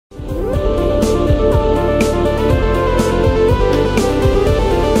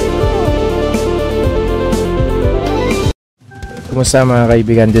Kumusta mga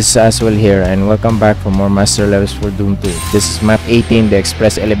kaibigan, this is Aswell here and welcome back for more master levels for Doom 2. This is map 18, the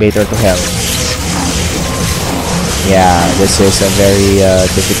express elevator to hell. Yeah, this is a very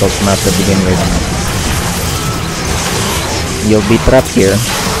difficult map to begin with. You'll be trapped here.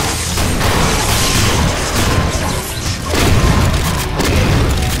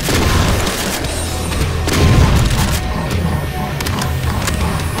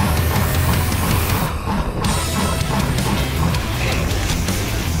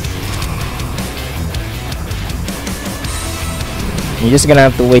 You're just gonna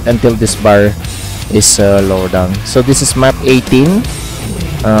have to wait until this bar is lower down. So this is map 18,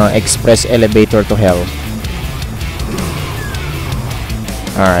 express elevator to hell.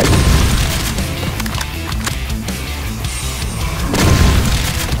 Alright.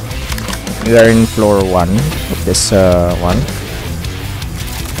 We are in floor 1 of this one.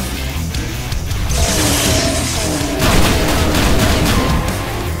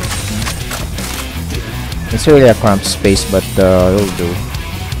 It's really a cramped space, but it'll do.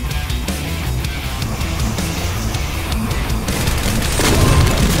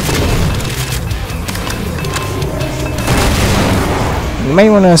 You might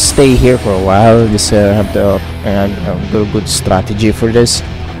wanna stay here for a while. Just have to do a good strategy for this.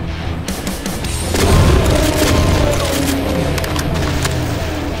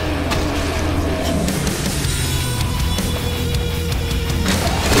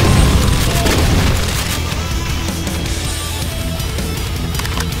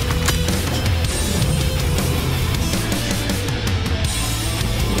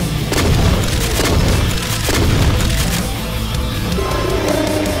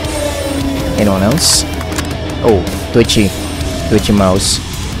 Anyone else? Oh, twitchy mouse.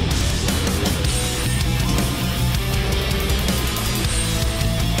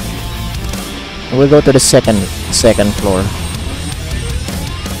 We'll go to the second floor.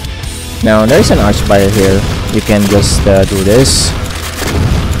 Now there's an arch barrier here. You can just do this,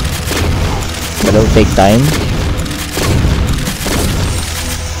 but it'll take time.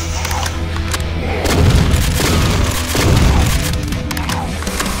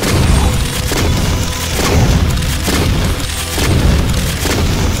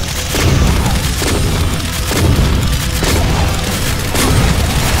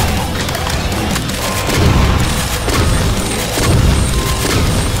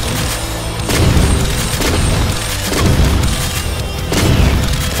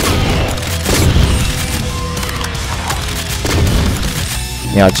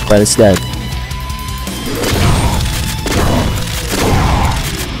 Yeah, it's quite dead.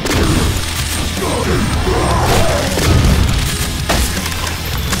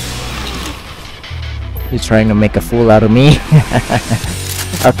 He's trying to make a fool out of me.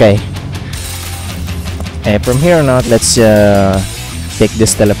 Okay. From here on out, let's take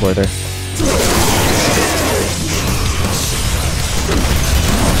this teleporter.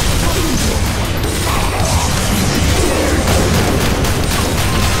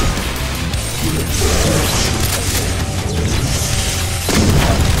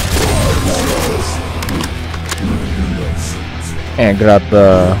 And grab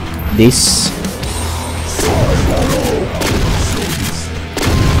this.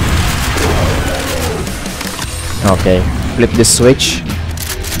 Okay, flip this switch.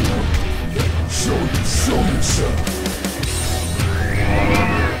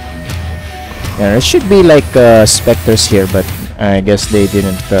 Yeah, there should be like specters here, but I guess they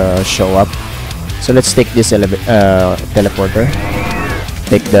didn't show up. So let's take this teleporter.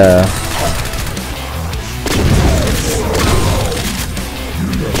 Take the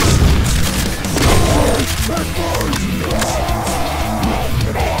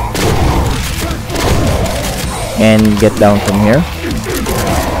and get down from here.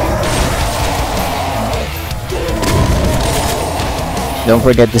 Don't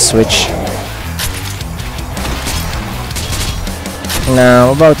forget the switch.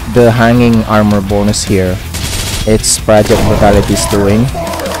 Now about the hanging armor bonus here, it's Project Brutality's doing.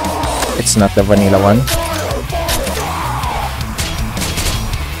 It's not the vanilla one.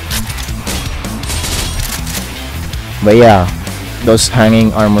 But yeah, those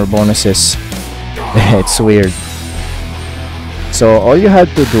hanging armor bonuses, it's weird. So all you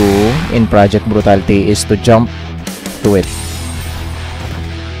have to do in Project Brutality is to jump to it.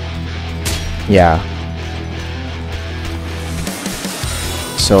 Yeah.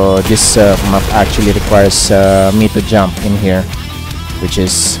 So this map actually requires me to jump in here, which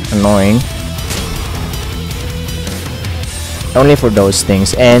is annoying. Only for those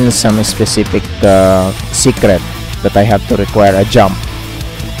things and some specific secret that I have to require a jump.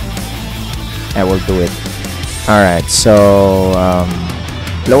 I will do it. Alright, so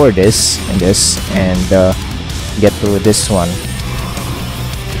lower this and this, and get to this one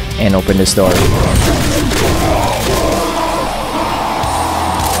and open this door.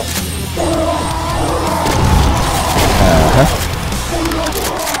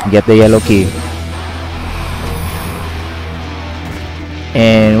 Get the yellow key,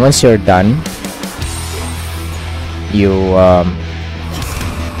 and once you're done, you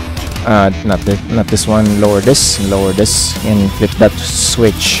not this one, lower this, and flip that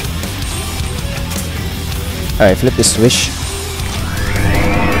switch. Alright, flip the switch.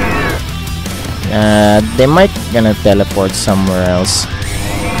 They might gonna teleport somewhere else.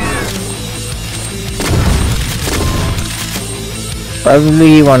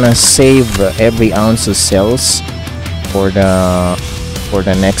 Probably wanna save every ounce of cells for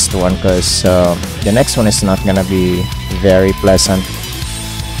the next one, because the next one is not gonna be very pleasant.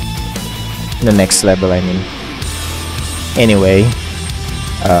 The next level, I mean. Anyway,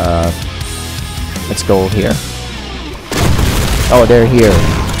 let's go here. Oh, they're here.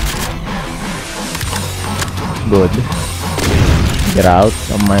 Good. Get out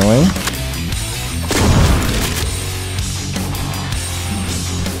of my way.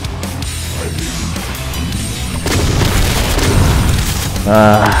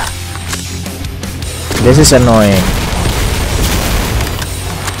 This is annoying.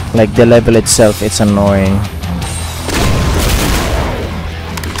 Like the level itself, it's annoying.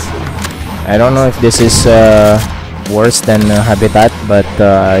 I don't know if this is worse than Habitat, but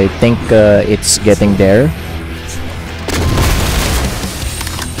I think it's getting there.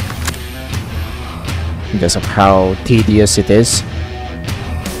 Because of how tedious it is.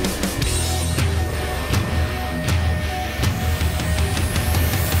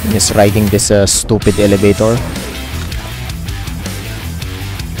 Just riding this stupid elevator.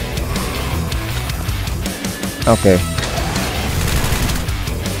 Okay.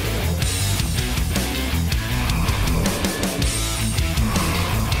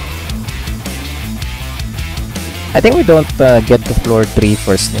 I think we don't get to floor 3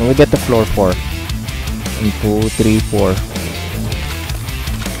 first. We get to floor 4. 1, 2, 3, 4.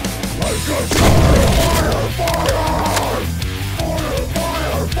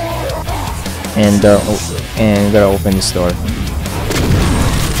 And and gotta open this door.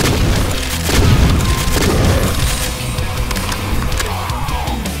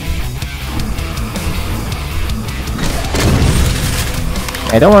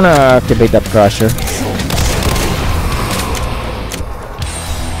 I don't wanna activate that crusher.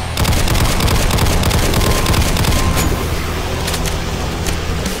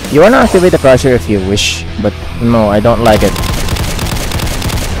 You wanna activate the crusher if you wish, but no, I don't like it.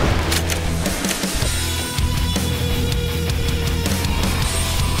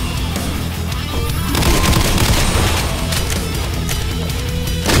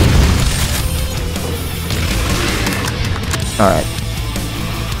 Alright.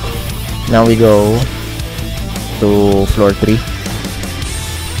 Now we go to floor 3.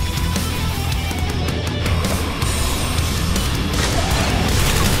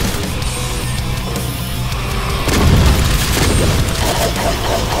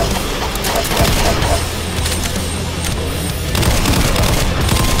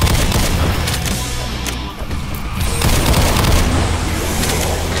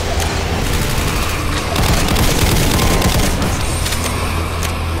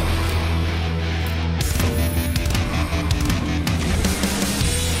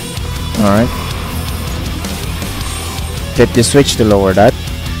 Alright. Flip the switch to lower that.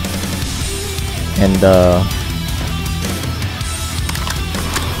 And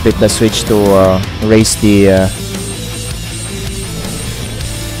flip the switch to raise the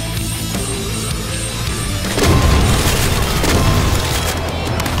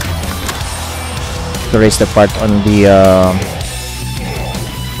part on the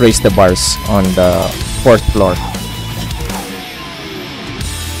raise the bars on the 4th floor.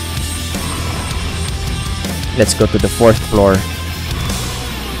 Let's go to the 4th floor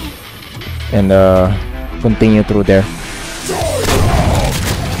and continue through there.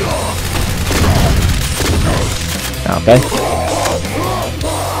 Okay.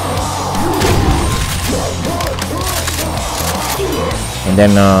 And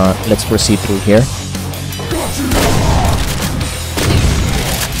then let's proceed through here.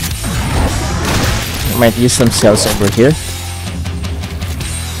 Might use some cells over here.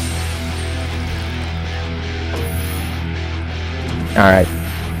 Alright,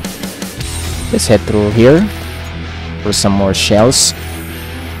 let's head through here for some more shells,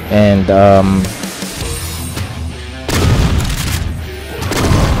 and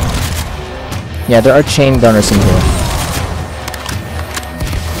Yeah, there are chain gunners in here.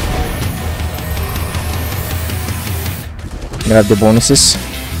 Grab the bonuses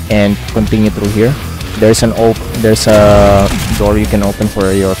and continue through here. There's a door you can open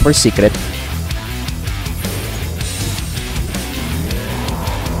for your first secret.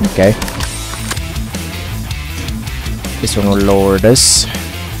 Okay. This one will lower this.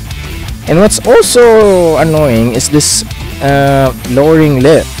 And what's also annoying is this lowering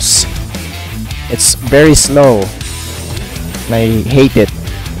lifts. It's very slow. And I hate it.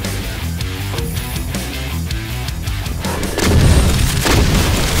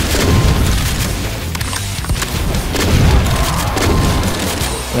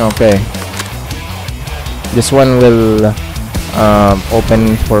 Okay. This one will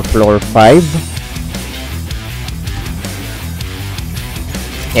open for floor 5.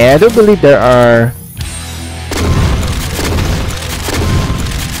 And I do believe there are...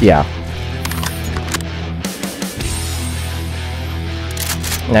 Yeah.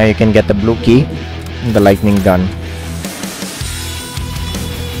 Now you can get the blue key and the lightning gun.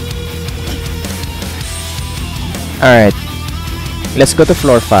 Alright. Let's go to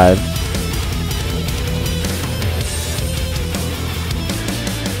floor 5.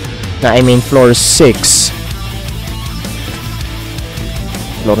 Nah, I mean floor 6.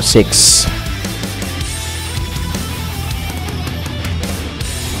 Floor 6.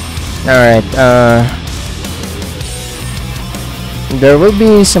 Alright, there will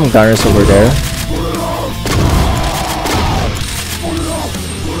be some gunners over there.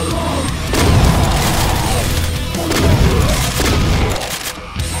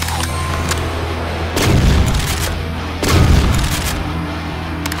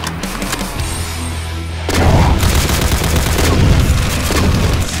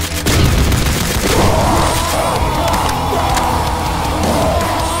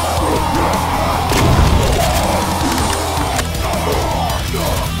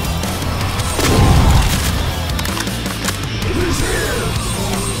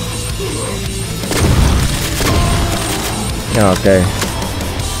 Okay.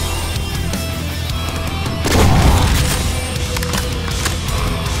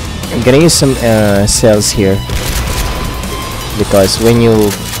 I'm gonna use some cells here because when you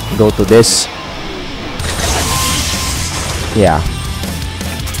go to this, yeah.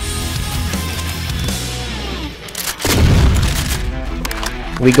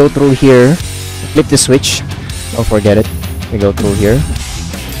 We go through here, flip the switch, don't forget it. We go through here.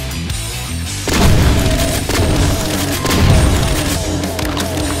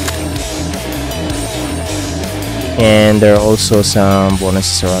 And there are also some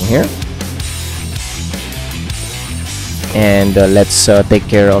bonuses around here. And let's take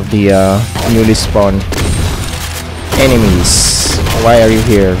care of the newly spawned enemies. Why are you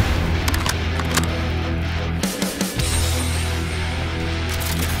here?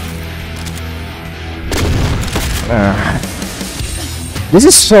 This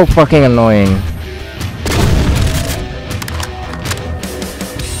is so fucking annoying.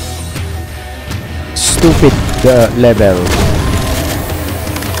 Stupid level.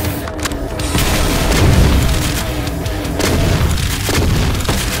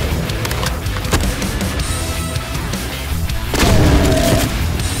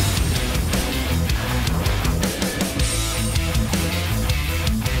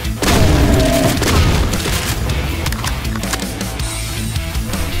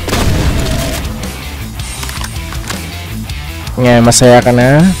 Ngayon, masaya ka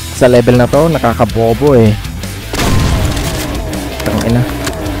na sa level na to, nakakabobo eh. Tangina.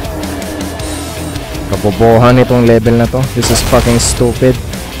 Kabobohan itong level na to. This is fucking stupid.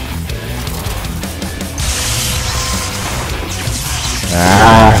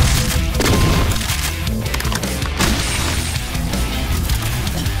 Ah.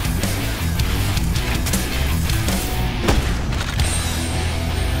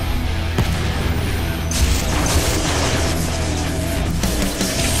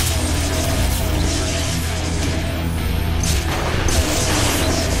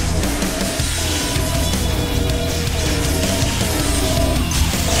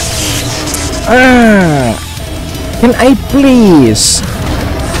 Can I please?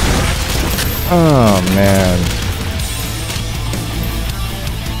 Oh man,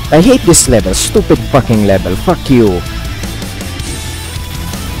 I hate this level. Stupid fucking level. Fuck you.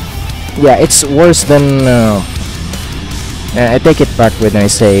 Yeah, it's worse than I take it back when I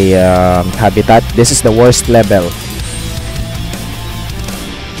say Habitat. This is the worst level.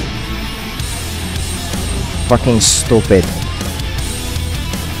 Fucking stupid.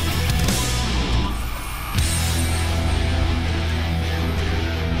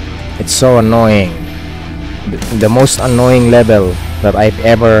 It's It's so annoying. The most annoying level that I've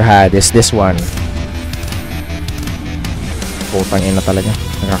ever had is this one. Putang ina talaga.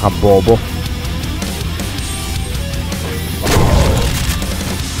 Nakakabobo.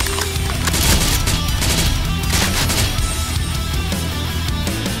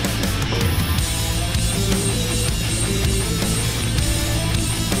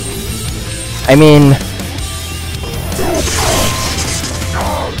 I mean,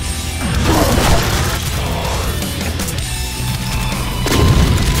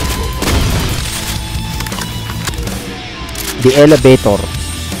 the elevator,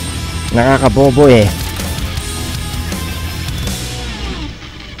 nakakabobo eh.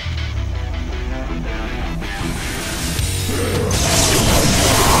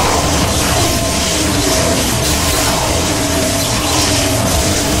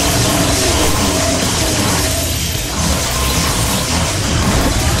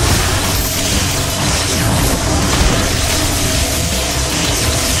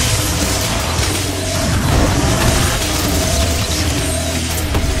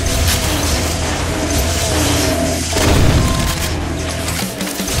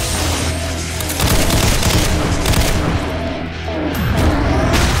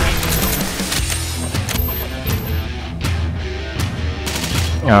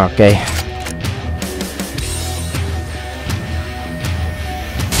 Okay.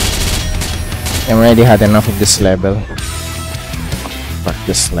 I already had enough of this level. Fuck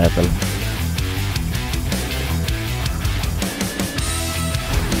this level.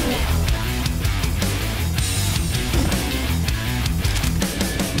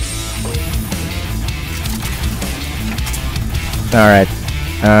 Alright.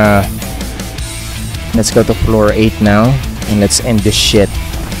 Let's go to floor 8 now. And let's end this shit.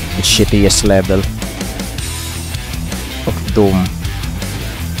 The shittiest level of Doom.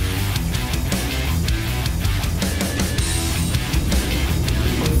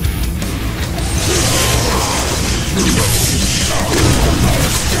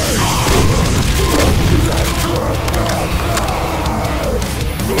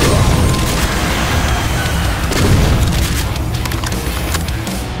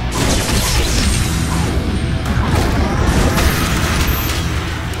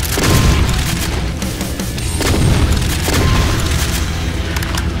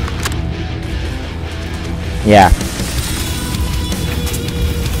 Yeah.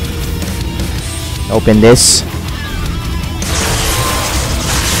 Open this.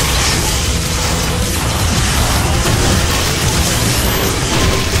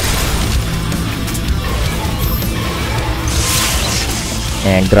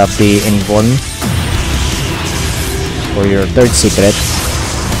 And grab the invuln for your third secret.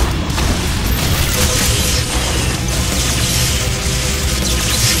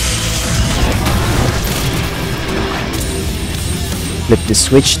 Flip the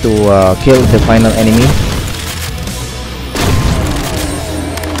switch to kill the final enemy.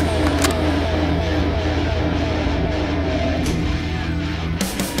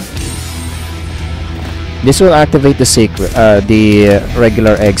 This will activate the secret, the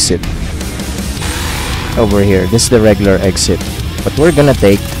regular exit over here. This is the regular exit, but we're gonna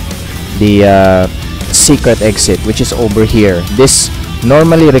take the secret exit, which is over here. This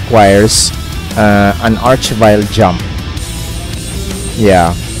normally requires an archvile jump.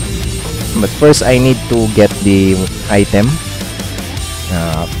 Yeah, but first I need to get the item.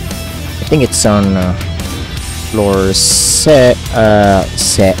 I think it's on floor 6.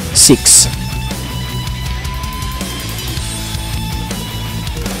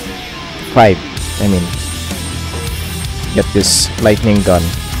 5. I mean, get this lightning gun,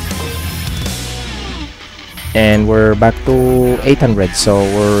 and we're back to 800. So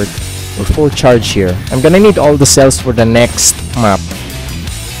we're full charge here. I'm gonna need all the cells for the next map.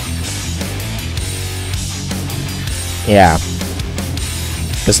 Yeah,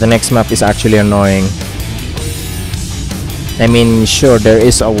 because the next map is actually annoying. I mean, sure,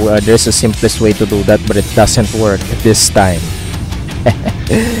 there's a simplest way to do that, but it doesn't work this time.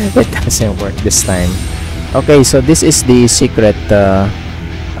 It doesn't work this time. Okay, so this is the secret, the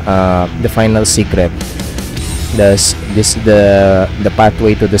final secret. This the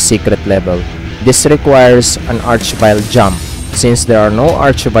pathway to the secret level. This requires an archvile jump. Since there are no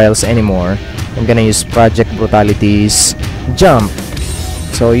archviles anymore, I'm gonna use Project Brutality's jump.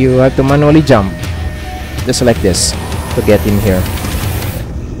 So you have to manually jump, just like this, to get in here.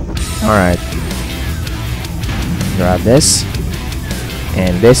 Alright. Grab this.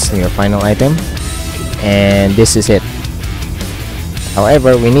 And this, your final item. And this is it.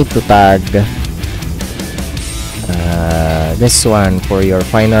 However, we need to tag this one for your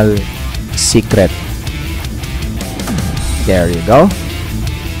final secret. There you go.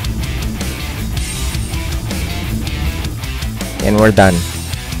 And we're done.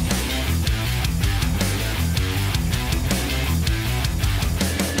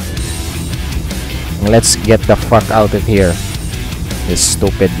 Let's get the fuck out of here. This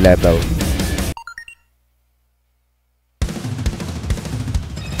stupid level.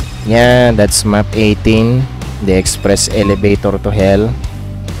 Yeah, that's map 18, the express elevator to hell.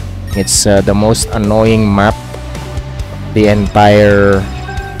 It's the most annoying map the entire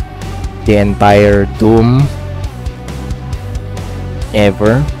Doom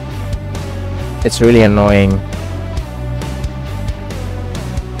ever. It's really annoying.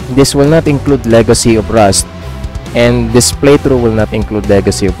 This will not include Legacy of Rust, and this playthrough will not include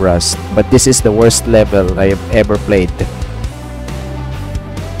Legacy of Rust, but this is the worst level I have ever played.